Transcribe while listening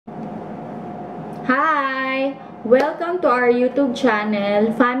Hi! Welcome to our YouTube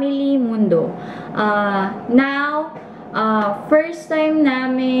channel, FamilyMundo. Now, first time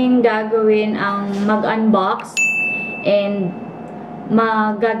namin gagawin ang mag-unbox and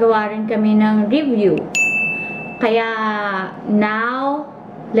magagawa rin kami ng review. Kaya now,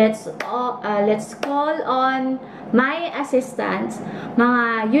 let's call on my assistants,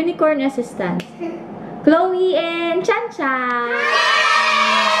 mga unicorn assistants, Chloe and Chanchan.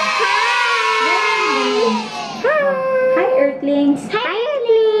 Hi, Earthlings. Hi,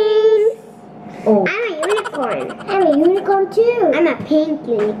 Earthlings. Oh. I'm a unicorn. I'm a unicorn too. I'm a pink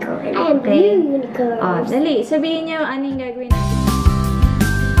unicorn. I am blue unicorn. Dali. Sabihin niyo anong gagawin natin.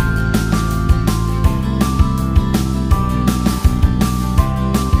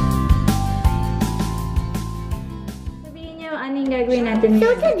 Sabihin niyo anong gagawin natin.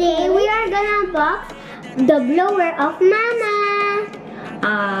 So today, we are gonna unbox the blower of Mama.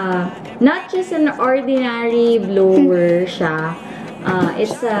 Not just an ordinary blower siya.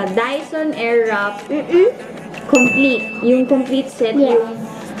 It's a DYSON AIRWRAP complete. Yung complete set, yes.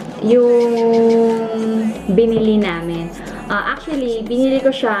 yung binili namin. Actually, binili ko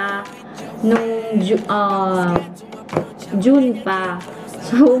siya nung June pa.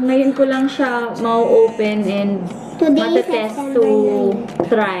 So, ngayon ko lang siya ma-open and matetest to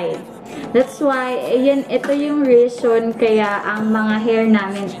try. That's why, ito yung reason kaya ang mga hair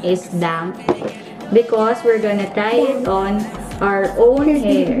namin is damp. Because we're gonna try it on our own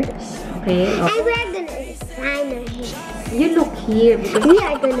hairs. Okay? And we're gonna design our hair. You look here. Because We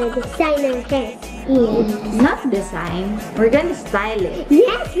are gonna design our hair. not design. We're gonna style it.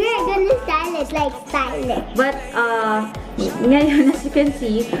 Yes, we are gonna style it like style it. But, ngayon, as you can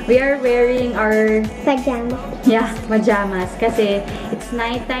see, we are wearing our pajamas. Kasi it's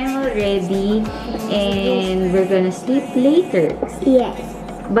nighttime already and we're gonna sleep later. Yes.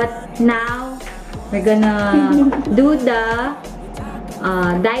 But now, we're gonna do the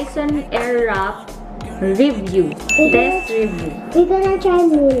DYSON AIRWRAP review. Test review. We're gonna try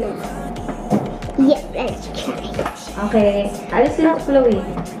Muna. Yes, let's try. Okay. Alis yung Chloe.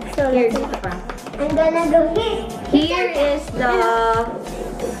 So, Here, dito pa. I'm gonna go here. Here is the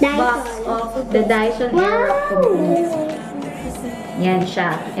box of the DYSON AIRWRAP complete. Yan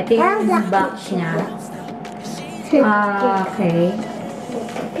siya. Ito yung box niya. Okay.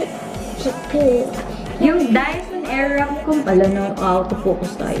 Yung DYSON AIRWRAP complete. Alam na,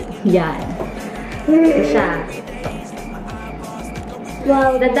 auto-focus tayo. Yan. Ito siya.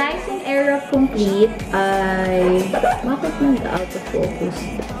 Wow. The DYSON AIRWRAP complete ay bakit nag-auto-focus?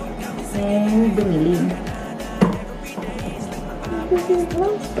 And dumilim.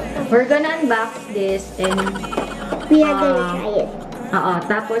 We're gonna unbox this and We are gonna try it.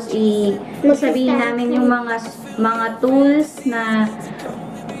 Tapos sabihin namin yung mga tools na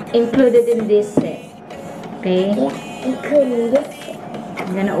included in this set. Okay? Yeah, including this.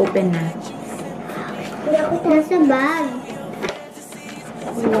 I'm gonna open na. Nasa bag.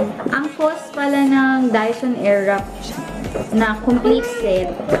 Ang cost pala ng DYSON AIRWRAP na complete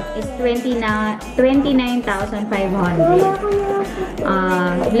set is 29,500.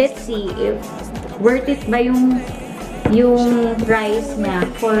 Let's see if worth it ba yung price niya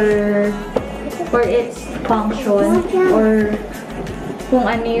for its function or kung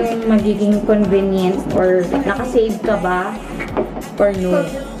ano yung magiging convenient or nakasave ka ba or no.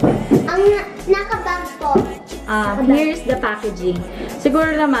 Ang nakabag po. Here's the packaging.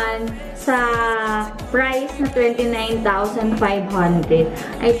 Siguro naman, sa price na 29,500,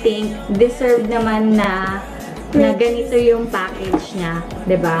 I think, deserve naman na ganito yung package niya.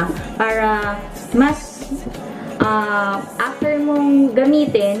 Diba? Para mas, after mong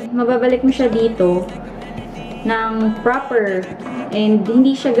gamitin, mababalik mo siya dito ng proper and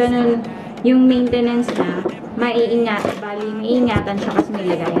hindi siya ganun yung maintenance niya. Maiingatan siya kasi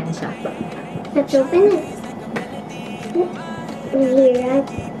may lagayan siya. Let's open it. Here, yan.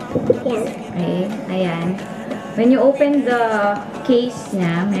 Okay, ayan. When you open the case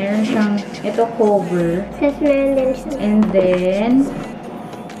niya, meron siyang ito cover. Tapos meron din siya. And then,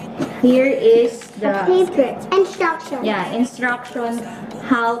 here is the paper. Instruction. Yeah, instruction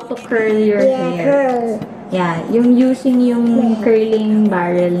how to curl your hair. Curl. Yeah, yung using yung curling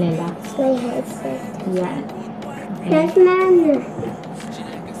barrel nila. My headset. Yan. Okay. Tapos meron na.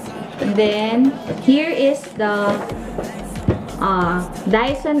 Then, here is the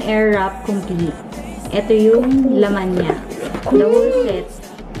DYSON AIRWRAP complete. Ito yung laman niya. The whole set.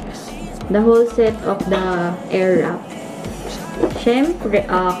 The whole set of the AIRWRAP. Siyempre,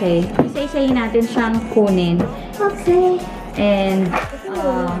 okay. Isa-isahin natin siyang kunin. Okay. And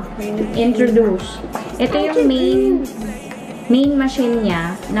introduce. Ito yung main machine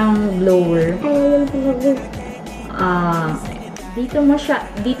niya ng blower.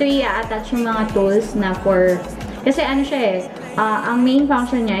 Dito i-attach yung mga tools na kasi ano siya eh, ang main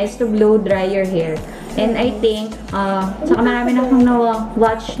function niya is to blow dry your hair. And I think, saka marami na akong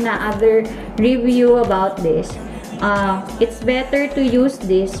na-watch na other review about this. It's better to use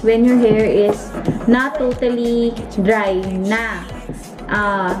this when your hair is not totally dry na.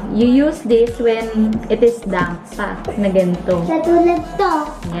 You use this when it is damp pa, na ganito. Katulad to.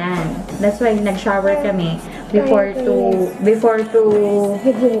 Yan. That's why nag-shower kami before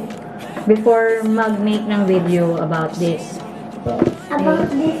mag-make ng video about this.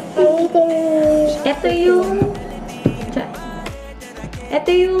 About this anything.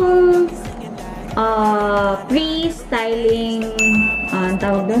 Ito yung pre-styling, ang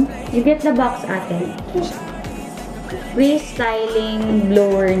tawag doon? You get the box, ate. Pre-styling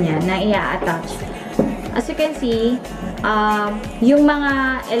blower niya na i-attach. As you can see, yung mga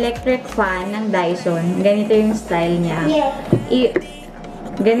electric fan ng DYSON, ganito yung style niya. Yeah.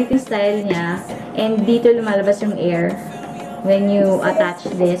 Ganito yung style niya. And dito lumalabas yung air when you attach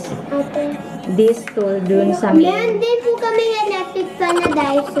this tool dun sa main. Meron din po kami electric fan na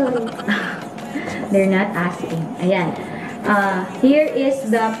DYSON. They're not asking. Ayan. Here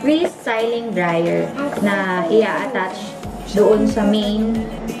is the pre-styling dryer na i-attach doon sa main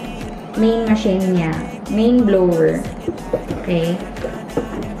machine niya. Main blower. Okay.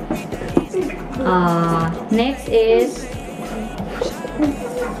 Next is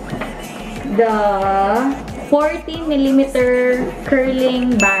the 40mm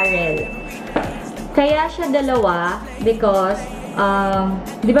curling barrel. Kaya siya dalawa because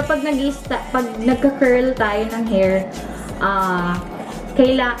di ba pag nagka-curl tayo ng hair,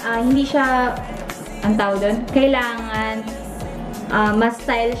 hindi siya, ang tawag doon, kailangan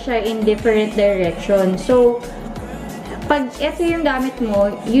ma-style siya in different direction. So, pag ito yung gamit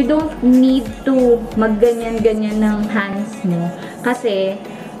mo, you don't need to magganyan-ganyan ng hands mo. Kasi,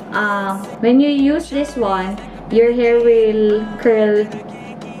 when you use this one, your hair will curl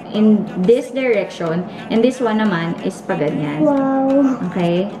in this direction, and this one naman is paganyan. Wow.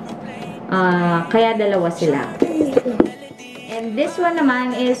 Okay? Kaya dalawa sila. And this one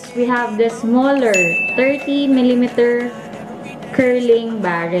naman is, we have the smaller 30mm curling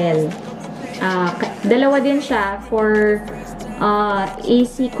barrel. Dalawa din siya for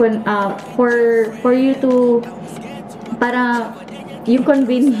for you to, para yung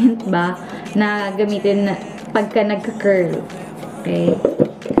convenient ba na gamitin pagka nagka-curl. Okay?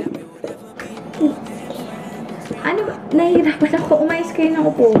 Ano ba? Nahihirapan ako. Umayos kayo ng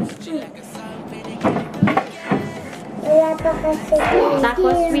upo.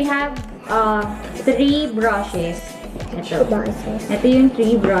 Tapos, we have 3 brushes. Ito yung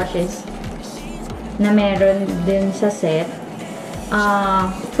 3 brushes na meron din sa set.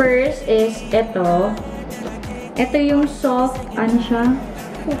 First is ito. Ito yung soft, ano siya?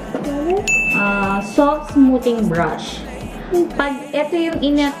 Soft smoothing brush. Pag ito yung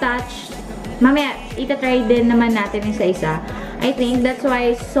in-attach, mamaya, itatry din naman natin isa-isa. I think that's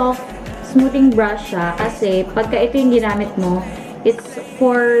why soft smoothing brush siya. Kasi, pagka ito yung ginamit mo, it's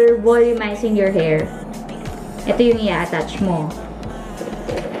for volumizing your hair. Ito yung i-attach mo.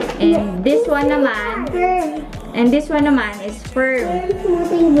 And this one naman, is firm.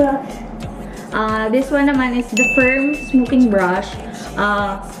 Smoothing brush. This one naman is the firm smoothing brush.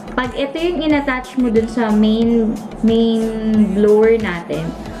 Pag ito yung in-attach mo dun sa main blower natin,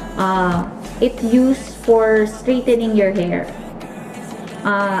 it used for straightening your hair.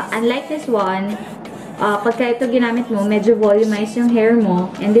 Unlike this one, pagka ito ginamit mo, medyo volumize yung hair mo.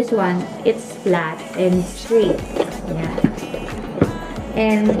 And this one, it's flat and straight. Yeah.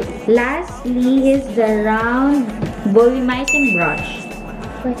 And lastly is the round volumizing brush.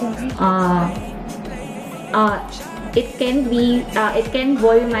 It can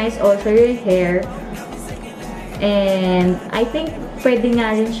volumize also your hair. And I think pwede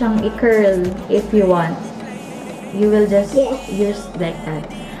nga rin siyang i-curl if you want. You will just use like that.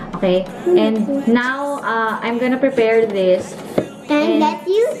 Okay? And now, I'm gonna prepare this. And let's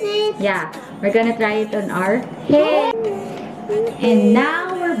use it. Yeah. We're gonna try it on our hair. And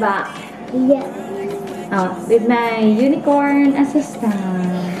now, we're back. Yeah. With my unicorn assistant.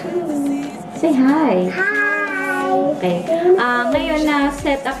 Say hi. Hi. Okay. Ngayon na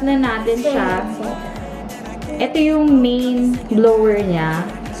set up na natin siya. Ito yung main blower niya.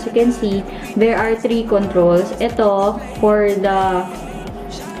 As you can see, there are 3 controls. Ito for the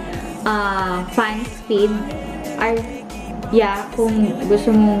fan speed. Kung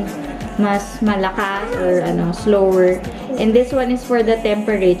gusto mong mas malakas or slower. And this one is for the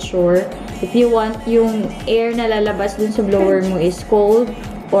temperature. If you want yung air na lalabas dun sa blower mo is cold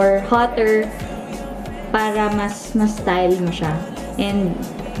or hotter para mas style mo siya. And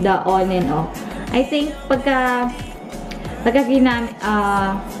the on and off. I think pagka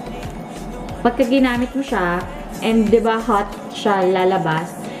ginamit mo siya and 'di ba hot siya lalabas,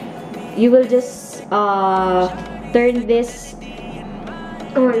 you will just turn this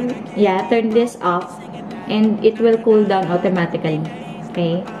on. Yeah, turn this off and it will cool down automatically.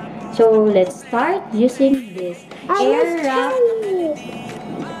 Okay? So, let's start using this AIRWRAP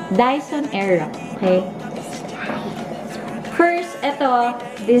DYSON AIRWRAP. Okay? First,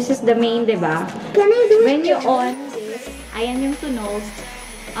 this is the main, diba? When you on this, ayan yung tunog.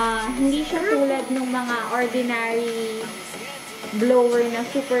 Hindi siya tulad ng mga ordinary blower na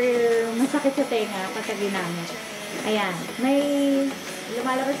super masakit sa tenga pagka ginamit. Ayan. May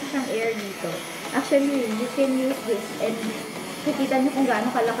lumalabas na siyang air dito. Actually, you can use this and nakikita niyo kung gaano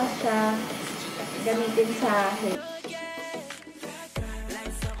kalakas siya gamitin sa head.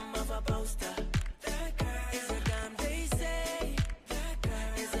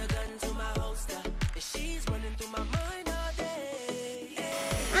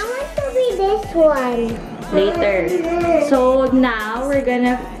 I want to read this one. Later. So, now, we're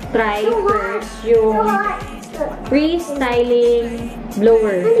gonna try first yung freestyling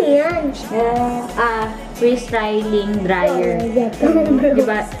blower. Ano yan? Freestyling dryer.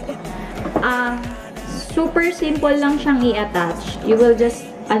 Diba? Super simple lang siyang i-attach. You will just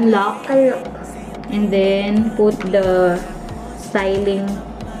unlock and then put the styling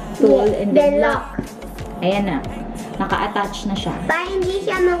tool and then lock. Ayan na. Naka-attach na siya. Para hindi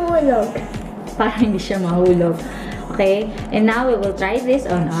siya mahulog. Para hindi siya mahulog. Okay? And now we will try this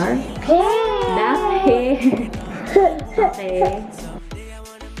on our head. Okay.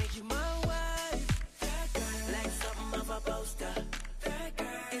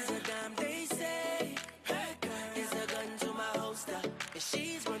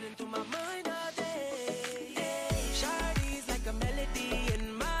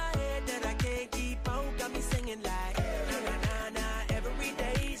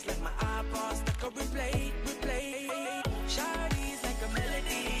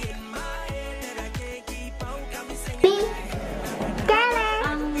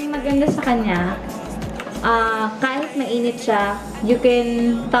 Maganda sa kanya, kahit mainit siya, you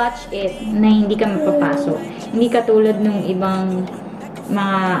can touch it na hindi ka mapapasok. Hindi katulad nung ibang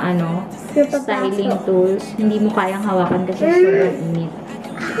mga styling tools, hindi mo kayang hawakan kasi sobrang init.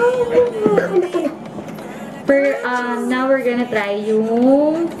 Now we're gonna try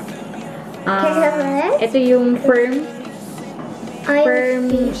yung ito yung firm,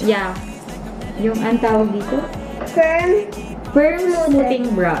 yeah, yung ang tawag dito? Firm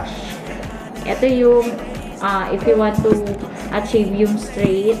smoothing brush. Ito yung, if you want to achieve yung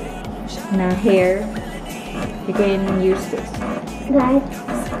straight na hair, you can use this. Right.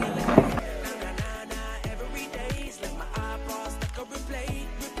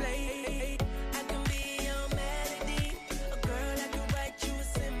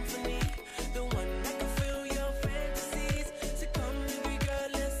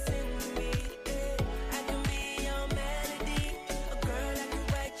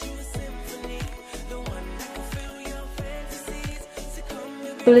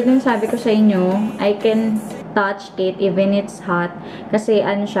 Tulad ng sabi ko sa inyo, I can touch it even it's hot. Kasi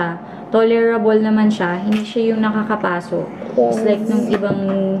ano siya, tolerable naman siya. Hindi siya yung nakakapasok. It's like nung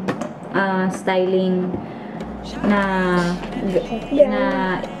ibang styling na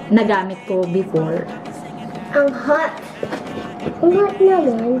nagamit ko before. Ang hot. Ang hot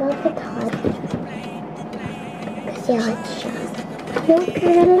naman. Bakit hot? Kasi hot siya. Look at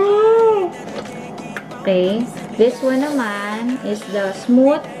the leg. Okay. This one naman is the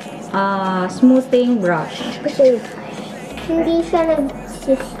smoothing brush. Hindi siya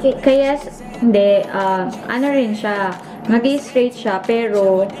nag-straight. Kaya, hindi, ano rin siya, mag-straight siya,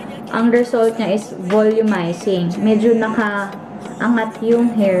 pero ang result niya is volumizing. Medyo naka-angat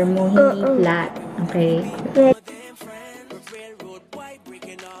yung hair mo, hindi flat. Okay?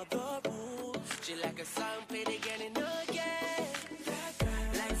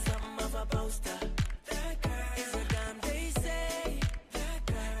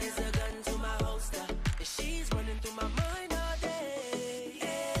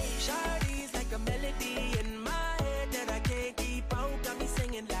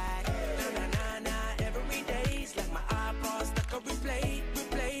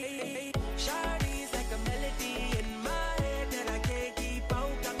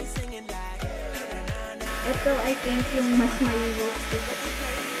 Ito, I think yung mas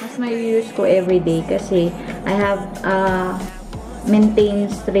may use ko everyday kasi I have maintain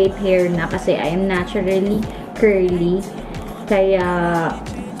straight hair na kasi I am naturally curly. Kaya,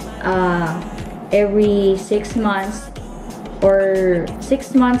 every 6 months or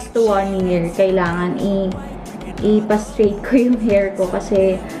 6 months to 1 year, kailangan ipa-straight ko yung hair ko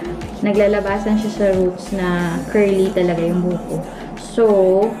kasi naglalabasan siya sa roots na curly talaga yung buhok ko.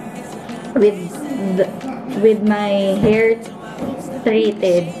 So, with my hair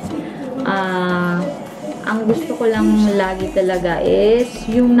treated, ang gusto ko lang lagi talaga is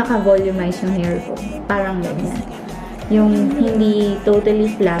yung naka-volumize yung hair ko. Parang ganyan. Yung hindi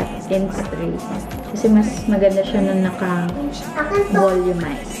totally flat and straight. Kasi mas maganda siya nung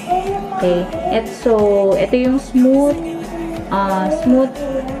naka-volumize. Okay? Ito yung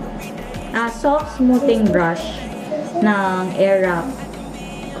soft smoothing brush ng AIRWRAP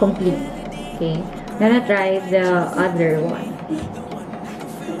complete. Okay? Gonna try the other one.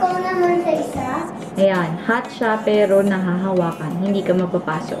 Ikaw naman sa isa? Ayan. Hot siya pero nahahawakan. Hindi ka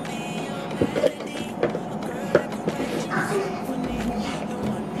mapapasok.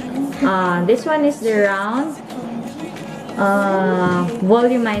 This one is the round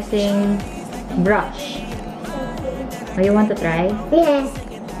volumizing brush. Oh, you want to try? Yes.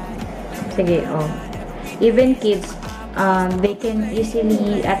 Sige, oh. Even kids, they can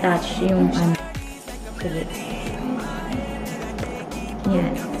easily attach yung ano. Sige.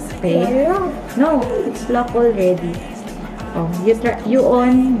 Yan. Okay. No, it's locked already. Oh, you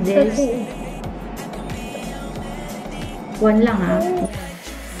on this. Okay. One lang, ha?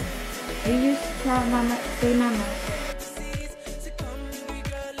 You use sa mama, kay mama.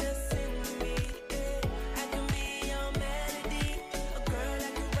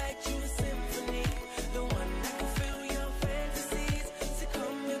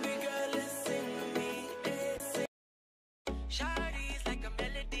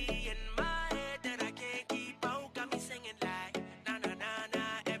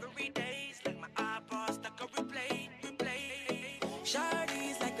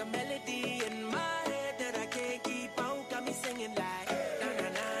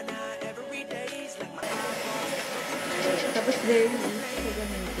 Tapos very easy sa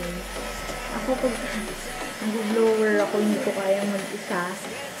gamitin. Ako pag mag-blower ako, hindi ko kaya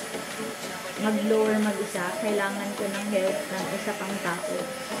mag-blower mag-isa, kailangan ko ng help ng isa pang tao.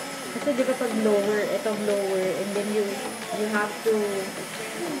 Kasi di ba pag blower, ito blower, and then you have to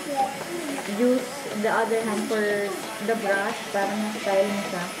use the other hand for the brush para ma-style mo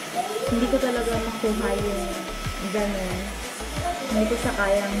siya. Hindi ko talaga makuha yung ganun. Hindi ko siya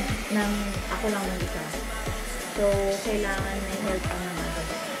kayang ng ako lang mag-isa. So, kailangan may help ka naman.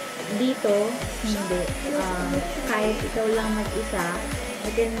 Dito, hindi. Kahit ikaw lang mag-isa,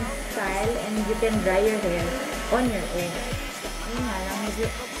 you can style and you can dry your hair on your own.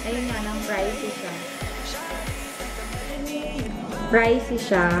 Ayun nga lang, pricey siya. Pricey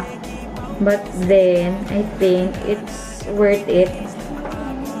siya, but then, I think it's worth it.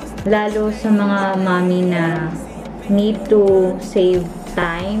 Lalo sa mga mommy na need to save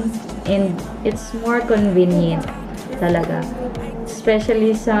time and it's more convenient talaga.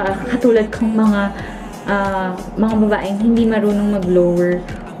 Especially sa katulad kong mga babaeng hindi marunong mag-blower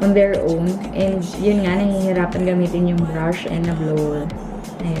on their own. And yun nga, nahihirapan gamitin yung brush and a blower.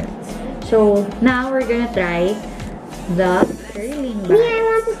 Ayun. So, now we're gonna try the curling brush. Me, I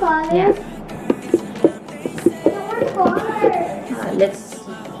want to color. Yeah. I want color. Let's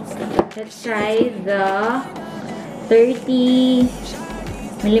try the 30mm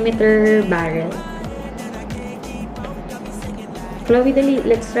barrel. Chloe, dali.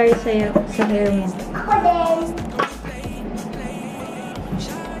 Let's try sa hair mo. Ako din.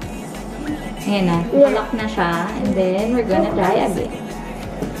 Ayan na. Lock na siya. And then, we're gonna try again.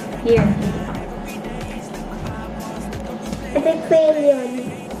 Here. Ito crayon.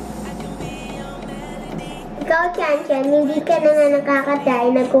 Ikaw, Chan, hindi ka na nga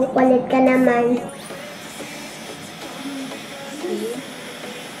nakakatry. Nagkukulit ka naman. See?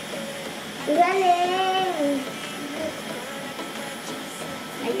 Galing!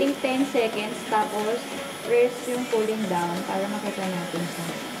 I think 10 seconds. Tapos, press yung cooling down para makita natin siya.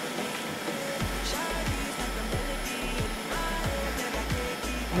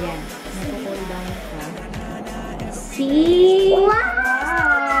 Ayan. Nag-cool down siya. See?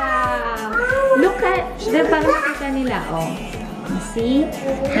 Wow! Look at, parang kita nila, oh. See?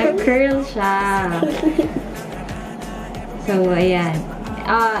 Nag-curl siya. So, ayan.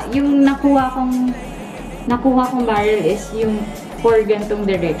 Yung nakuha kong barrel is yung for gantong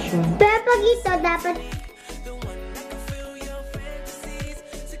direction. Pero pag ito, dapat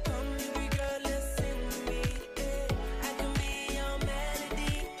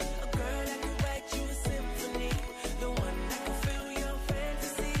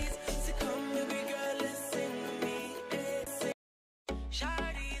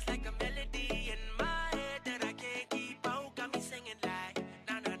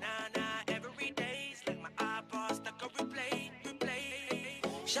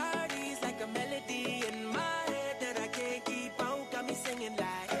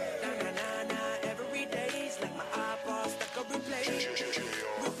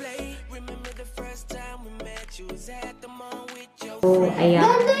So, ayan.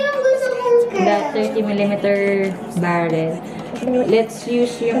 Ganito yung gusto kong That 30mm barrel. Let's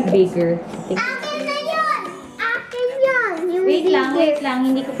use yung bigger. Akin na yun! Akin yun! Yung Wait lang.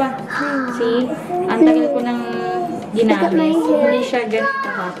 Hindi ko pa. See? Ang tagal ko nang ginamit. Hindi siya ganito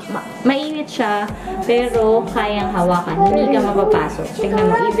hot. Mainit siya, pero kayang hawakan. Hindi ka mapapasok. Tingnan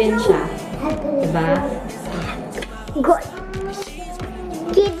mo, even siya. Diba? Good.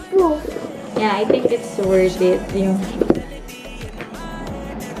 Kid proof. Yeah, I think it's worth it.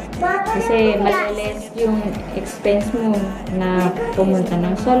 Kasi malales yung expense mo na pumunta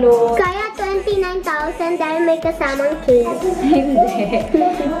ng salon. Kaya 29,000 dahil may kasamang case. Hindi.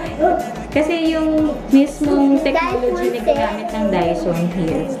 Kasi yung mismong technology na ginamit ng DYSON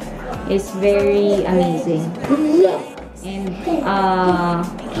here is very amazing. Yes. And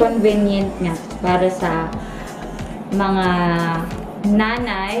convenient nga para sa mga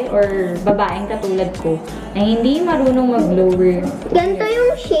nanay or babaeng katulad ko na hindi marunong mag-blower. Ganito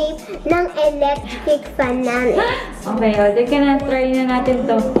yung shape ng electric fan namin. Okay, order ka na. Try na natin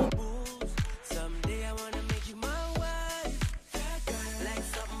to.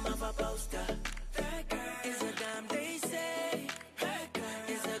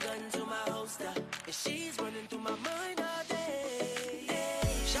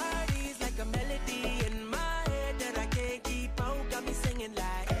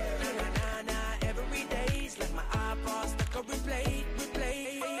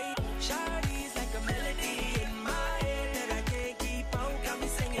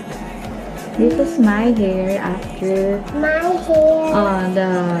 This is my hair after the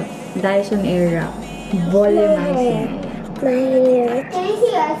DYSON AIRWRAP volumizing. My hair. Can you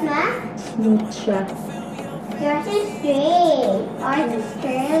see yours, Ma? Smooth siya. Yours is straight. Ours is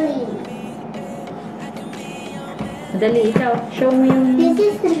curly. Madali, ikaw. Show mo yung...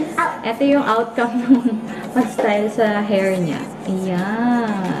 This is Ito yung outcome ng pag-style sa hair niya.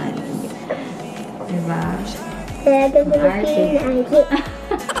 Ayan. Diba?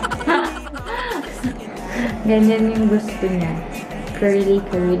 Ganyan yung gusto niya. Curly.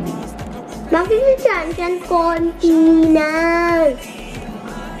 Bakit siya konti na?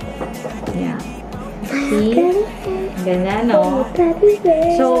 Yeah. See? Ganyan, no?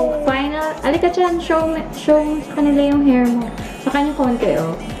 So, final... Alika dyan, show sa kanila yung hair mo. Sa kanya konti,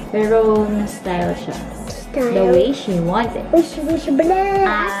 oh. Pero, na-style siya. The way she wanted. Wish, bless.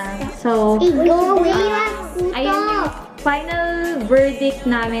 So, Ayun ayun yung final verdict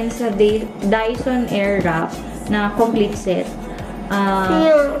namin sa DYSON AIRWRAP na complete set.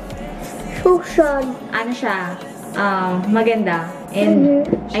 Ano siya? Maganda. And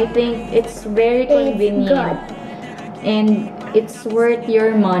I think it's very convenient. And it's worth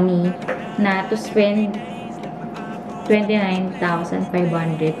your money na to spend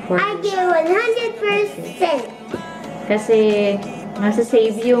 29,500 for... I give 100%. Kasi,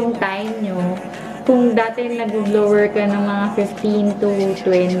 nasa-save yung time nyo. Kung dati nag-blower ka ng mga 15 to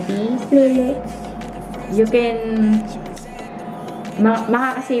 20 minutes, you can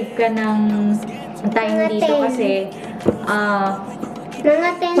makakasave ka ng time dito kasi mga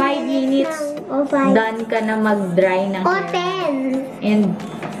 10 5 minutes done ka na mag-dry ng o hair. 10. And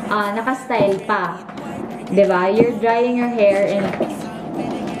naka-style pa. Diba? You're drying your hair and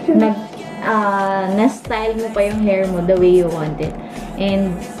na-style mo pa yung hair mo the way you want it.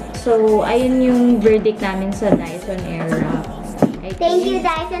 And so, ayun yung verdict namin sa DYSON AIRWRAP. Thank you,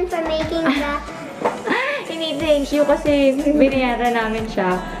 DYSON, for making the... Hindi, thank you kasi binayaran namin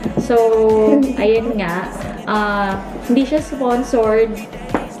siya. So, ayun nga. Hindi siya sponsored.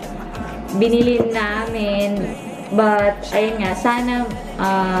 Binili namin. But, ayun nga. Sana,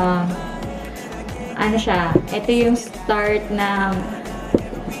 ano siya. Ito yung start na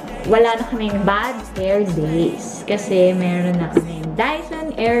wala na kaming bad hair days. Kasi meron na kaming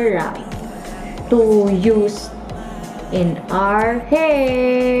DYSON AIRWRAP to use in our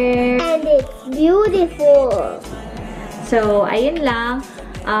hair. And it's beautiful. So, ayun lang.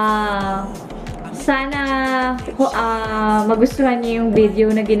 Sana magustuhan niyo yung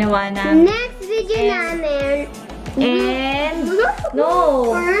video na ginawa na. Next video namin. And,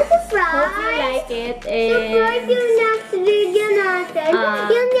 no. Hope you like it. And, Support yung next video natin.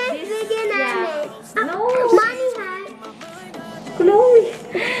 Yung next video namin. No. Money hat. Chloe.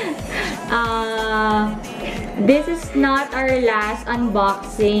 This is not our last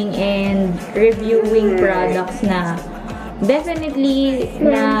unboxing and reviewing products na definitely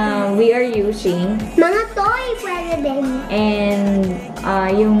na we are using. Mga toy pwede din. And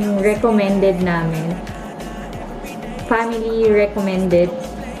yung recommended namin. Family recommended.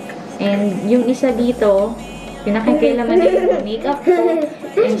 And yung isa dito, Pinakikailaman niya yung makeup ko.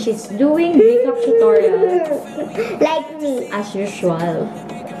 And she's doing makeup tutorial. Like me. As usual.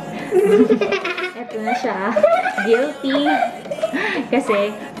 Ito na siya. Guilty.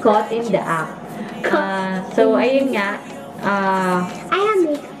 Kasi caught in the act. So, ayun nga. I have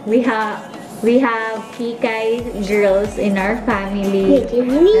makeup. We have Kikay girls in our family.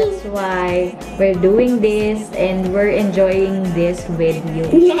 That's why we're doing this and we're enjoying this with you.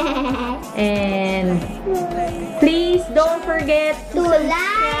 And please don't forget To like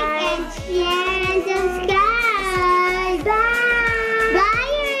and share and subscribe. Bye.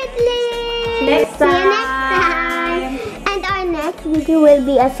 Bye, Earthlings. Next See you next time. And our next video will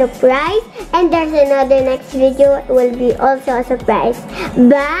be a surprise. And there's another next video will be also a surprise.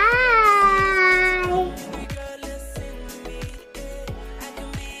 Bye.